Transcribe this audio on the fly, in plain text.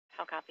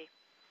How copy?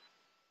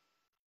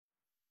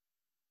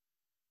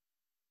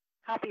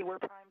 Copy, we're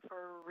primed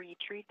for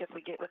retreat if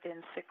we get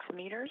within 6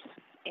 meters.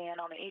 And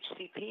on the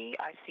HCP,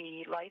 I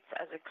see lights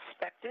as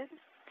expected.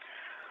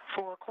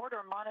 For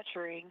corridor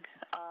monitoring,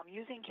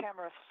 using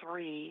camera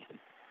 3,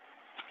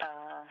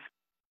 I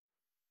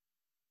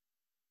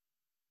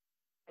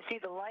see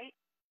the light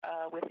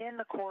within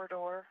the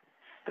corridor.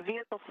 The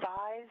vehicle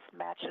size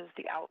matches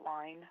the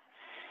outline.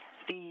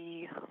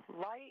 The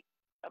light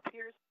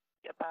appears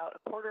to be about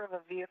a quarter of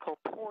a vehicle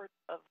port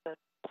of the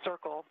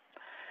circle.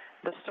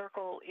 The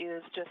circle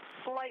is just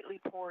slightly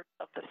port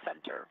of the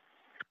center.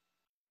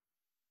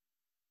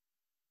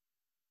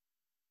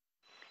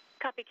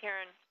 Copy,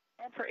 Karen.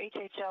 And for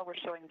HHL, we're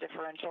showing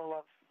differential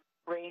of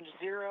range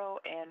 0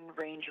 and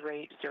range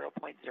rate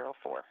 0.04.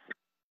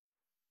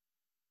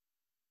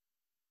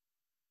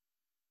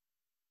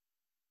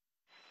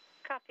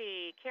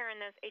 Copy. Karen,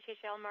 those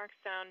HHL marks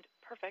sound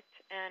perfect,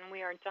 and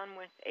we are done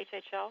with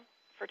HHL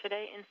for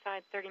today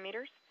inside 30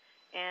 meters,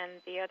 and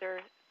the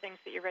other things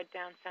that you read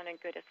down sounded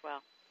good as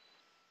well.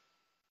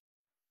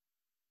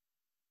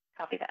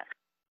 Copy that.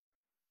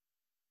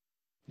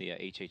 The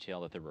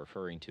HHL that they're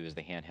referring to is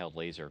the handheld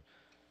laser.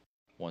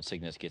 Once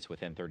Cygnus gets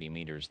within 30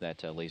 meters,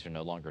 that laser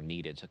no longer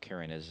needed, so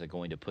Karen is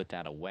going to put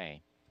that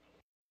away.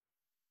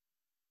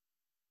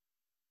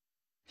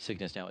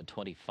 Cygnus now at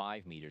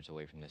 25 meters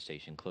away from the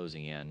station,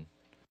 closing in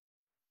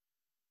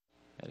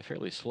at a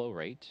fairly slow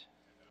rate,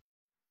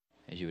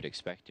 as you would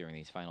expect during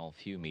these final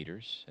few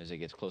meters as it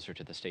gets closer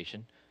to the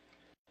station.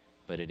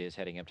 But it is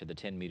heading up to the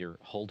 10-meter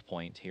hold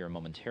point here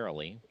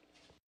momentarily.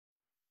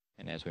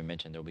 And as we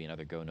mentioned, there'll be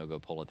another go, no-go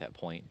poll at that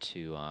point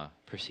to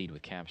proceed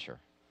with capture.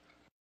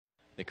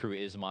 The crew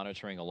is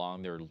monitoring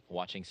along. They're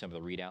watching some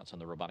of the readouts on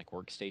the robotic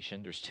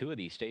workstation. There's 2 of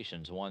these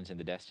stations. One's in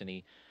the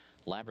Destiny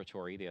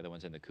laboratory. The other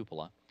one's in the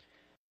cupola.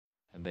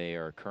 And they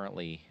are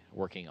currently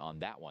working on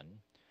that one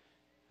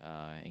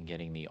and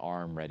getting the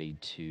arm ready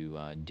to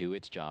do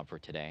its job for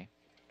today.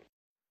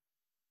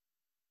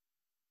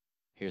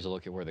 Here's a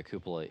look at where the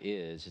cupola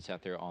is. It's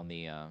out there on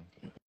the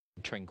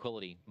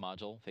Tranquility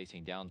module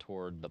facing down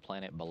toward the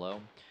planet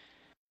below.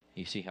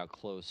 You see how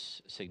close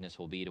Cygnus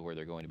will be to where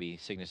they're going to be.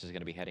 Cygnus is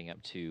going to be heading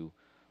up to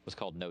what's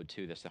called Node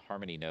 2. That's the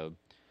Harmony node.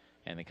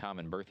 And the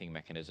common berthing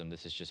mechanism,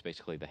 this is just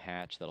basically the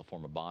hatch that'll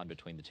form a bond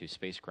between the 2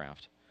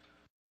 spacecraft.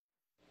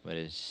 But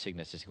as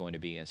Cygnus is going to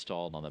be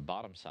installed on the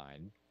bottom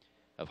side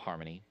of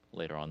Harmony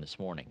later on this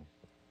morning.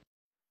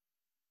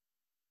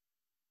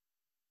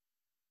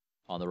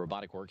 On the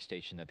robotic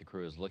workstation that the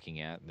crew is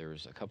looking at,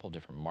 there's a couple of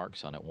different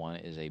marks on it. One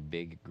is a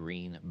big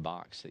green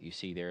box that you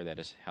see there. That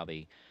is how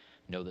they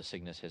know the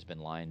Cygnus has been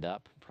lined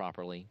up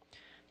properly.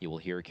 You will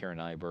hear Karen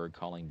Nyberg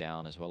calling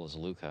down, as well as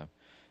Luca,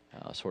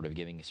 sort of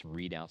giving some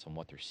readouts on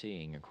what they're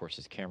seeing. Of course,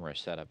 his camera is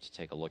set up to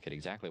take a look at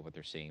exactly what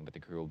they're seeing, but the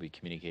crew will be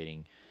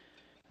communicating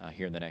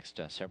here in the next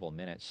several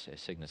minutes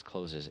as Cygnus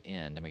closes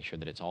in to make sure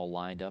that it's all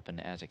lined up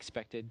and as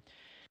expected.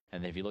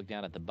 And then if you look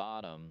down at the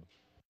bottom,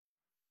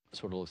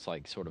 sort of looks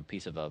like sort of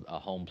piece of a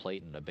home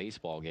plate in a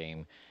baseball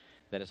game.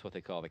 That is what they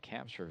call the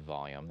capture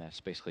volume.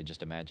 That's basically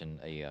just imagine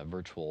a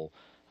virtual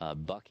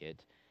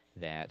bucket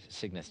that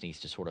Cygnus needs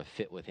to sort of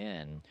fit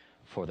within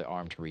for the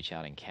arm to reach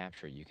out and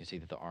capture. You can see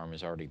that the arm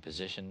is already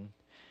positioned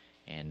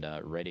and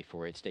ready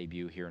for its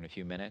debut here in a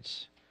few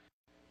minutes.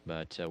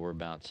 But we're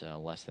about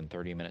less than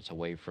 30 minutes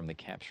away from the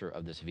capture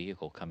of this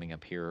vehicle coming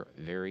up here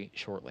very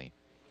shortly.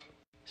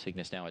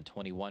 Cygnus now at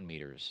 21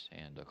 meters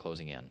and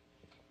closing in.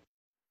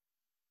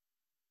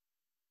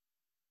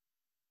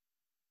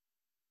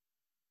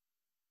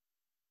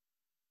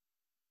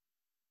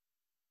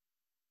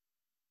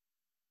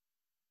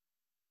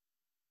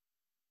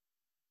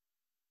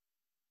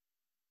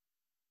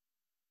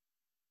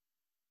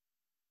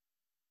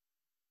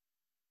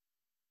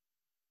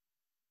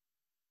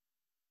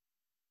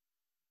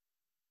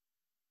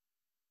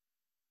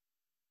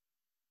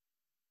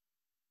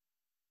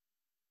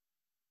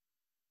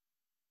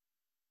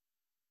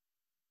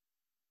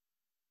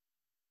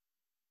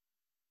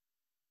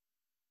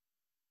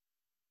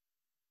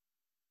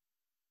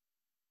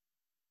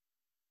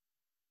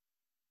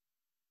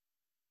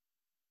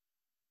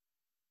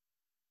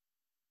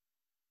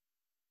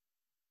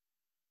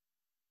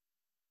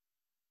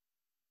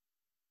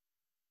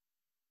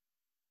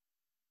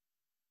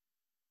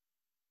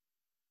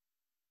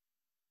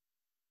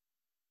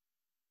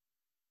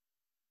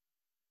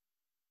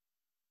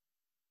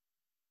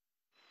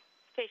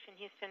 Station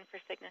Houston for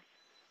Cygnus.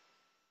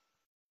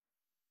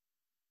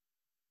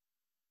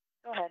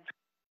 Go ahead.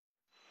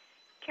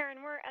 Karen,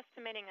 we're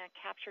estimating a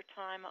capture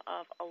time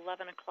of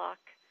 11 o'clock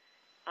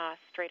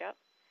straight up.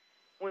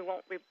 We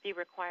won't be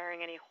requiring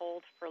any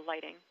hold for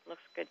lighting.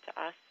 Looks good to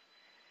us.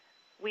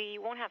 We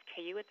won't have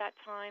KU at that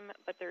time,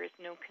 but there is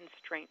no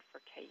constraint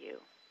for KU.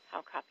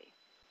 How copy?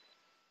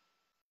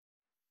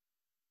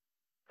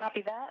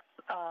 Copy that.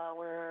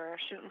 We're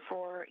shooting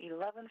for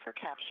 11 for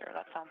capture.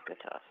 That sounds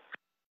good to us.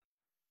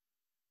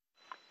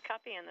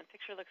 Copy, and the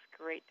picture looks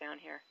great down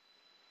here.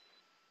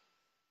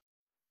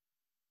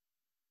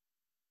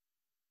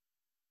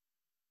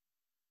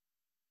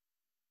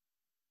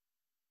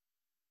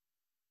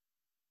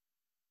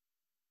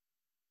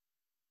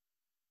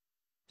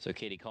 So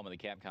Katie Coleman, the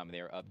Capcom,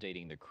 they're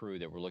updating the crew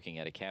that we're looking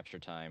at a capture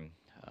time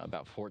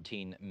about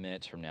 14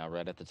 minutes from now,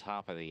 right at the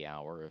top of the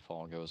hour, if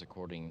all goes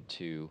according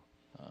to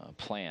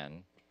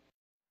plan.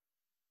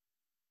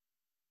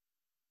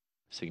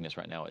 Cygnus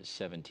right now is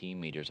 17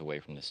 meters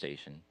away from the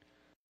station.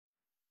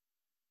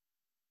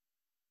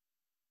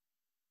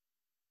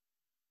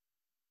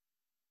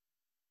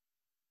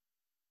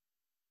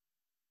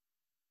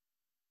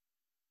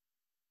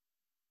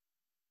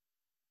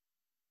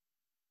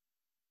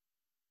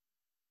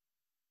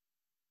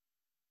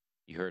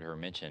 You heard her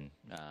mention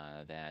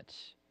that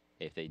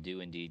if they do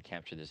indeed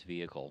capture this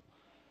vehicle,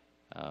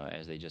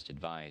 as they just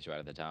advised right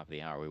at the top of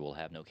the hour, we will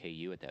have no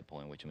KU at that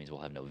point, which means we'll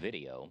have no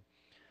video,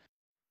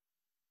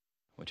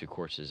 which of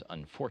course is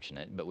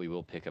unfortunate, but we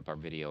will pick up our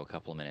video a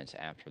couple of minutes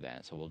after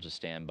that. So we'll just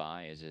stand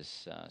by as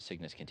this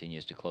Cygnus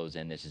continues to close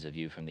in. This is a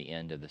view from the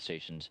end of the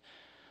station's,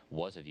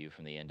 was a view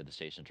from the end of the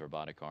station's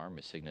robotic arm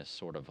as Cygnus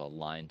sort of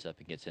lines up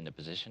and gets into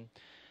position,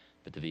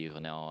 but the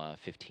vehicle now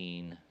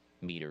 15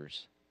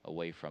 meters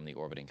away from the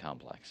orbiting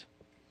complex.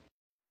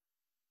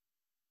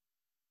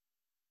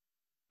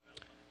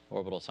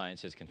 Orbital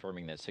Science is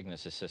confirming that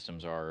Cygnus'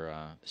 systems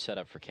are set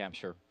up for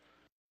capture.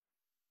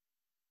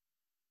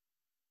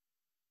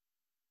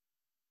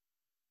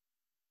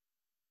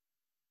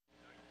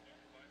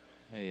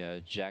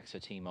 A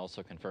JAXA team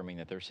also confirming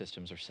that their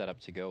systems are set up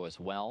to go as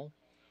well.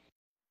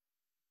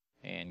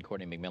 And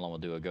Courtney McMillan will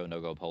do a go,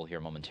 no-go poll here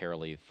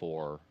momentarily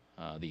for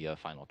the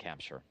final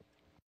capture.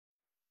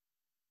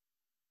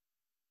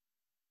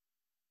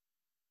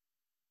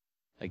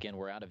 Again,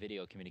 we're out of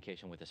video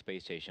communication with the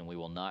space station. We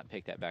will not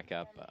pick that back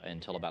up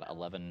until about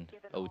 11:02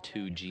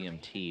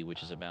 GMT,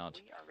 which is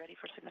about We are ready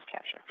for Cygnus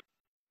capture.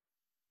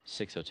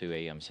 6:02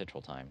 a.m.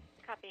 Central Time.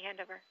 Copy,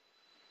 handover.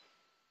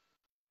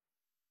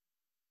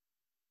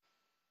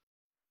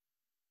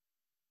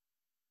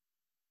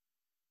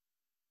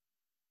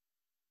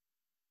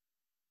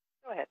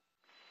 Go ahead.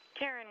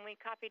 Karen, we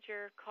copied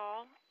your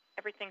call.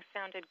 Everything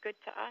sounded good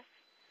to us.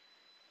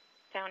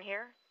 Down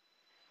here,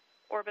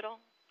 Orbital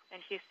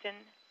and Houston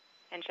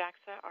and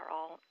JAXA are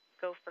all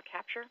go for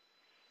capture.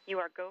 You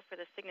are go for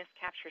the Cygnus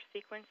capture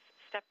sequence,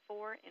 step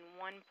 4 in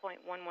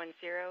 1.110,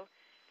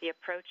 the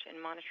approach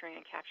and monitoring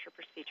and capture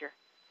procedure.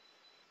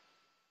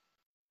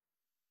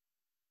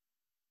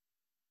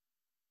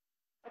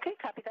 Okay,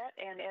 copy that.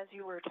 And as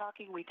you were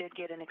talking, we did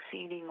get an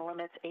exceeding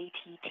limits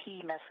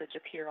ATT message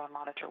appear on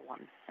monitor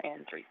 1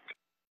 and 3.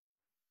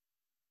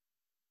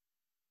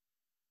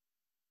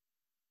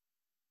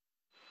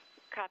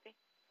 Copy.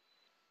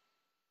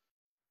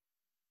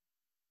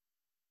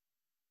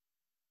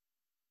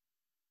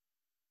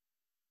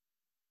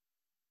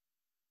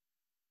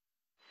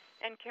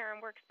 And Karen,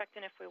 we're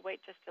expecting if we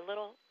wait just a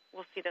little,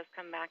 we'll see those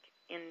come back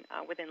in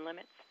within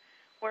limits.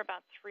 We're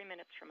about 3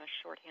 minutes from a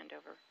short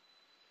handover.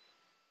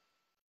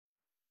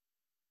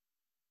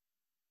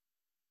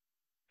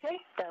 Okay,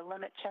 the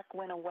limit check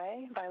went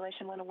away,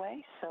 violation went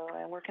away, so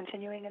we're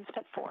continuing in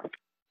step 4.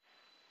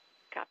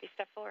 Copy,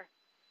 step 4.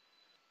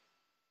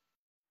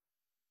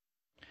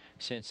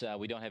 Since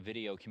we don't have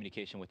video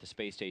communication with the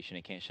space station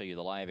and can't show you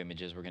the live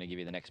images, we're going to give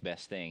you the next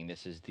best thing.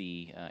 This is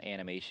the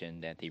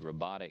animation that the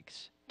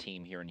robotics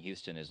team here in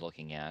Houston is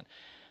looking at.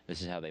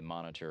 This is how they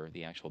monitor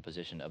the actual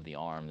position of the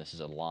arm. This is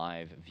a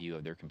live view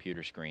of their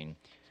computer screen.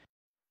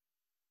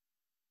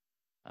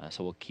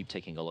 So we'll keep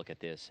taking a look at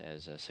this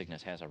as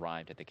Cygnus has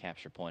arrived at the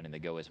capture point and the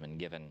go has been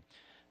given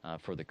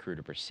for the crew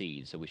to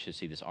proceed. So we should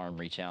see this arm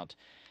reach out,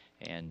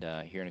 and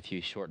here in a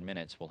few short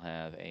minutes we'll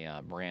have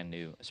a brand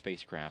new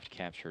spacecraft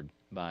captured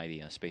by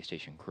the space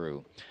station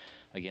crew.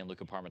 Again,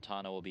 Luca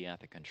Parmitano will be at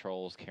the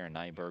controls. Karen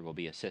Nyberg will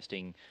be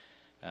assisting.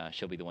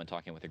 She'll be the one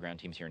talking with the ground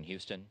teams here in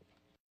Houston.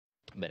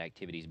 But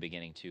activity is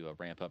beginning to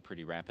ramp up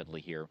pretty rapidly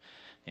here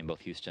in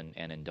both Houston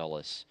and in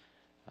Dulles.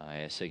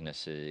 As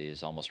Cygnus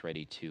is almost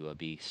ready to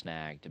be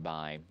snagged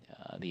by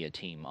the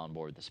team on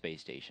board the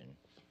space station.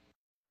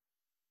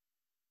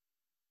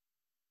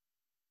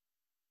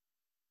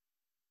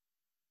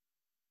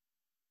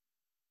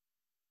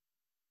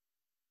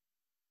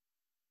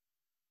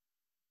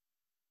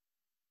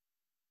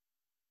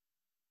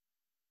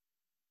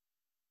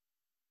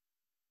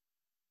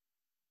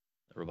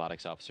 The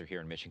robotics officer here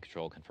in Mission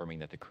Control confirming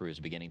that the crew is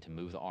beginning to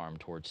move the arm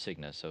towards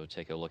Cygnus. So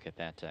take a look at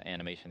that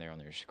animation there on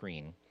their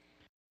screen.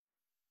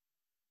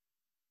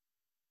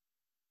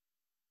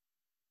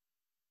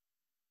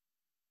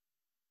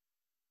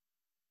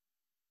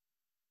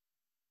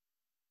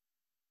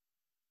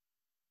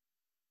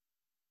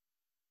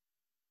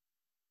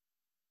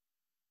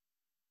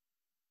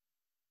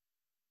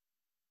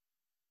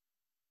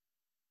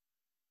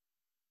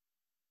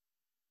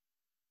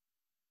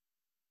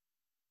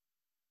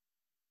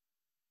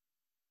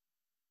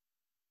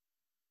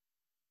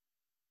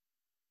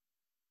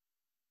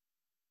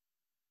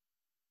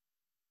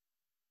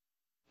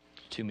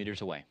 Two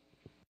meters away.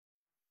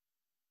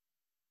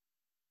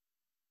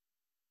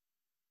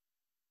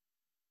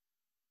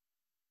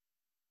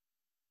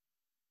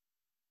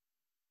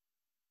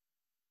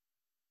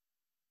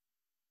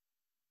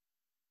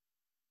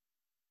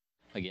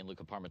 Again,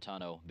 Luca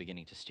Parmitano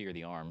beginning to steer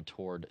the arm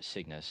toward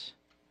Cygnus.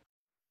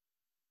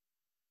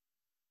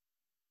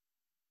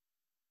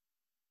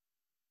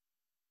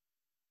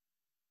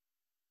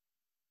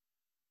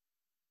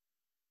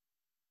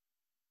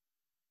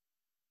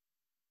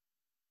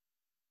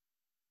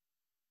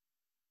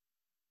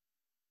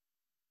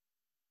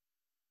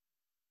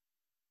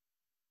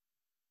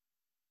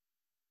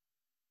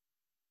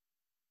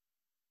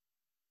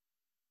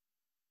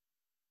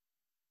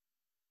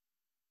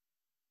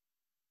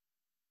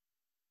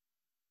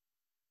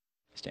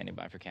 Standing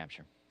by for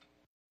capture.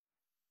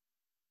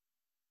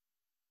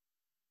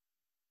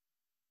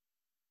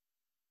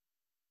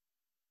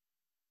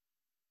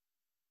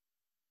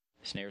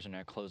 Snares are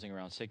now closing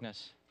around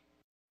Cygnus.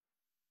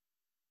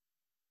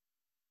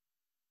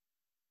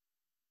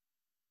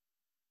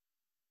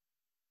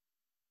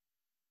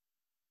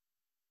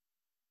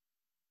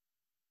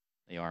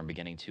 The arm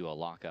beginning to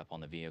lock up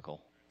on the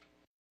vehicle.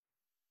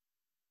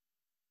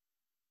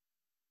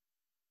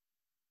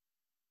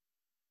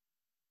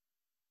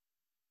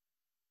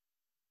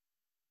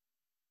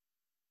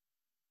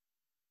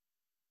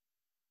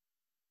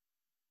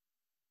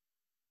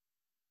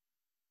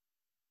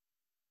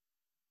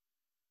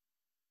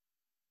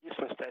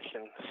 Houston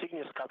Station,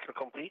 Cygnus capture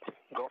complete.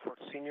 Go for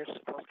Cygnus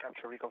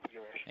post-capture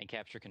reconfiguration. And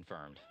capture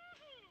confirmed.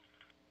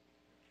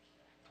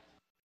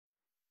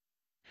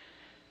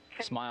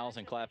 Smiles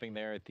and clapping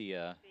there at the...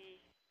 A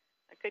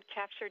good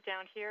capture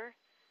down here.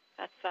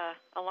 That's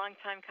a long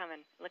time coming.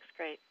 Looks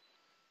great.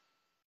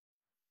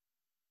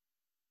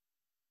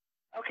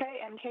 Okay,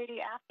 and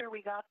Katie, after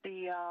we got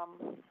the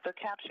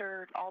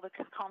capture, all the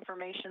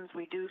confirmations,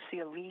 we do see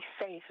a lee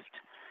safed,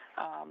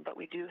 but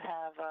we do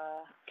have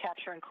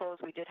capture and close.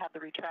 We did have the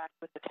retract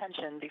with the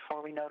tension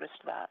before we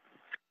noticed that.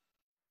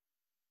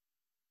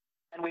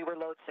 And we were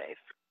load safe.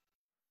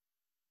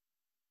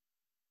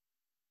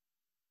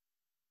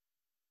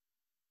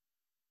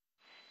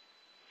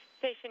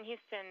 Station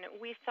Houston,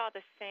 we saw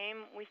the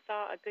same. We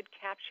saw a good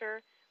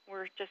capture.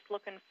 We're just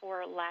looking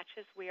for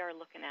latches. We are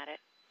looking at it.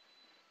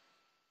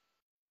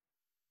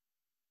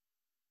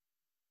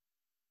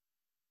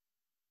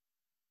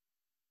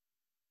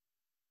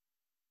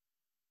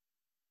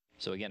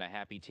 So again, a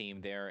happy team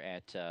there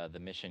at the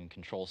Mission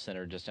Control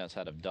Center just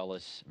outside of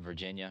Dulles,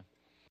 Virginia,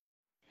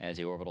 as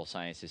the Orbital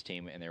Sciences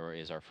team. And there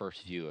is our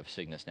first view of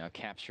Cygnus now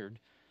captured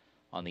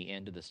on the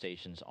end of the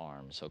station's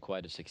arm. So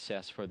quite a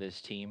success for this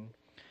team.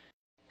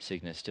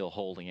 Cygnus still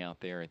holding out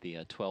there at the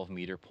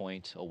 12-meter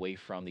point away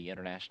from the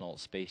International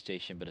Space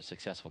Station, but a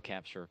successful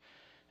capture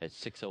at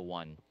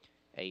 6:01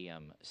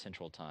 a.m.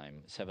 Central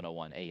Time,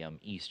 7:01 a.m.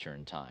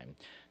 Eastern Time.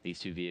 These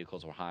two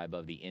vehicles were high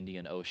above the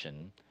Indian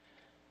Ocean,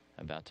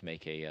 about to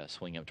make a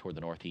swing up toward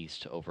the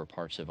northeast over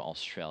parts of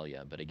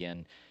Australia. But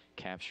again,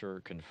 capture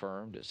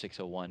confirmed at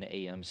 6:01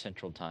 a.m.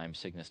 Central Time.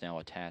 Cygnus now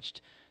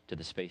attached to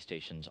the space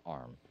station's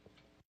arm.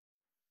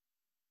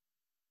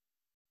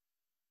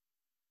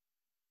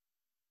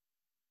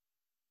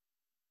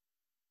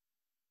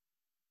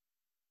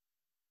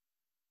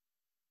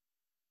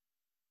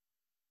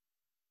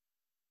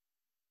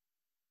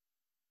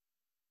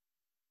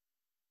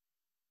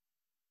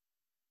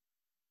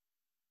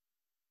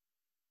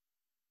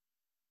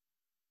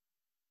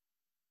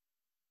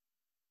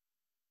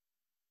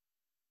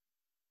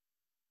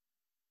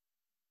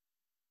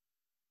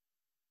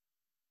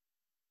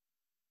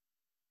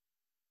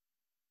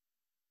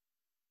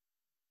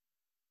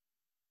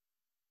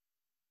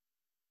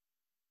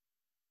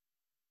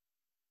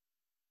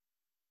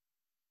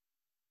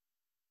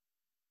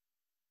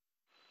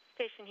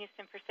 Station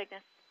Houston for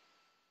Cygnus.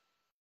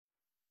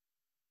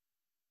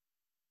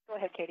 Go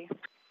ahead, Katie.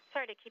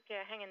 Sorry to keep you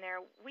hanging there.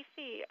 We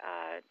see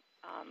a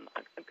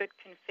good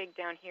config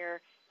down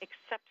here,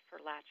 except for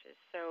latches.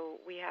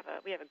 So we have a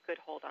good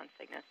hold on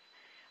Cygnus.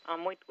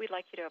 We'd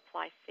like you to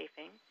apply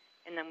safing,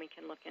 and then we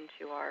can look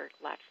into our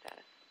latch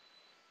status.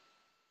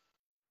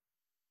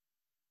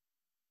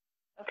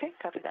 Okay,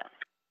 copy that.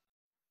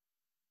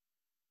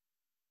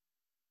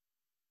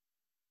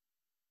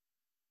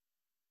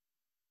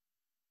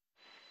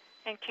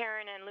 And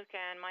Karen and Luca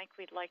and Mike,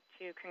 we'd like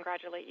to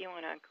congratulate you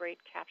on a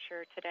great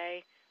capture today.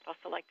 I'd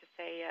also like to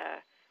say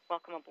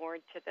welcome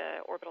aboard to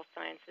the Orbital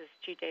Sciences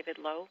G. David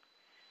Low.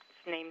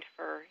 It's named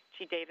for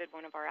G. David,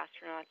 one of our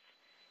astronauts.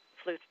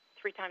 Flew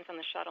 3 times on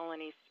the shuttle, and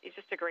he's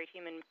just a great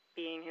human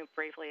being who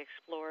bravely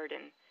explored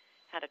and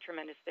had a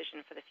tremendous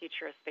vision for the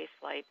future of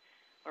spaceflight.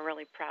 We're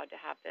really proud to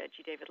have the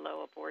G. David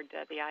Low aboard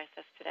the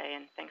ISS today,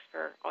 and thanks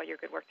for all your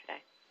good work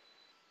today.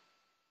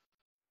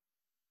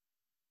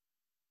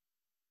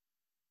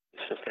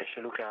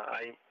 Station Luca,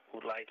 I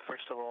would like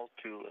first of all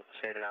to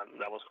say that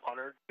I was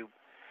honored to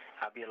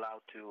be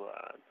allowed to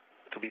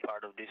be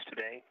part of this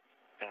today.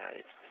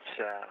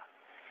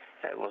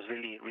 It was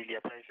really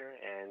a pleasure,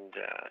 and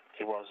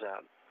it was a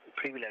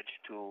privilege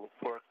to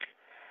work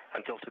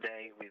until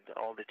today with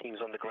all the teams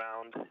on the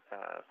ground,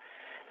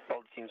 all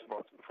the teams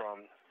both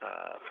from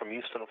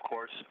Houston, of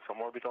course,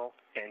 from Orbital,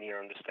 and here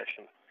on the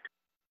station.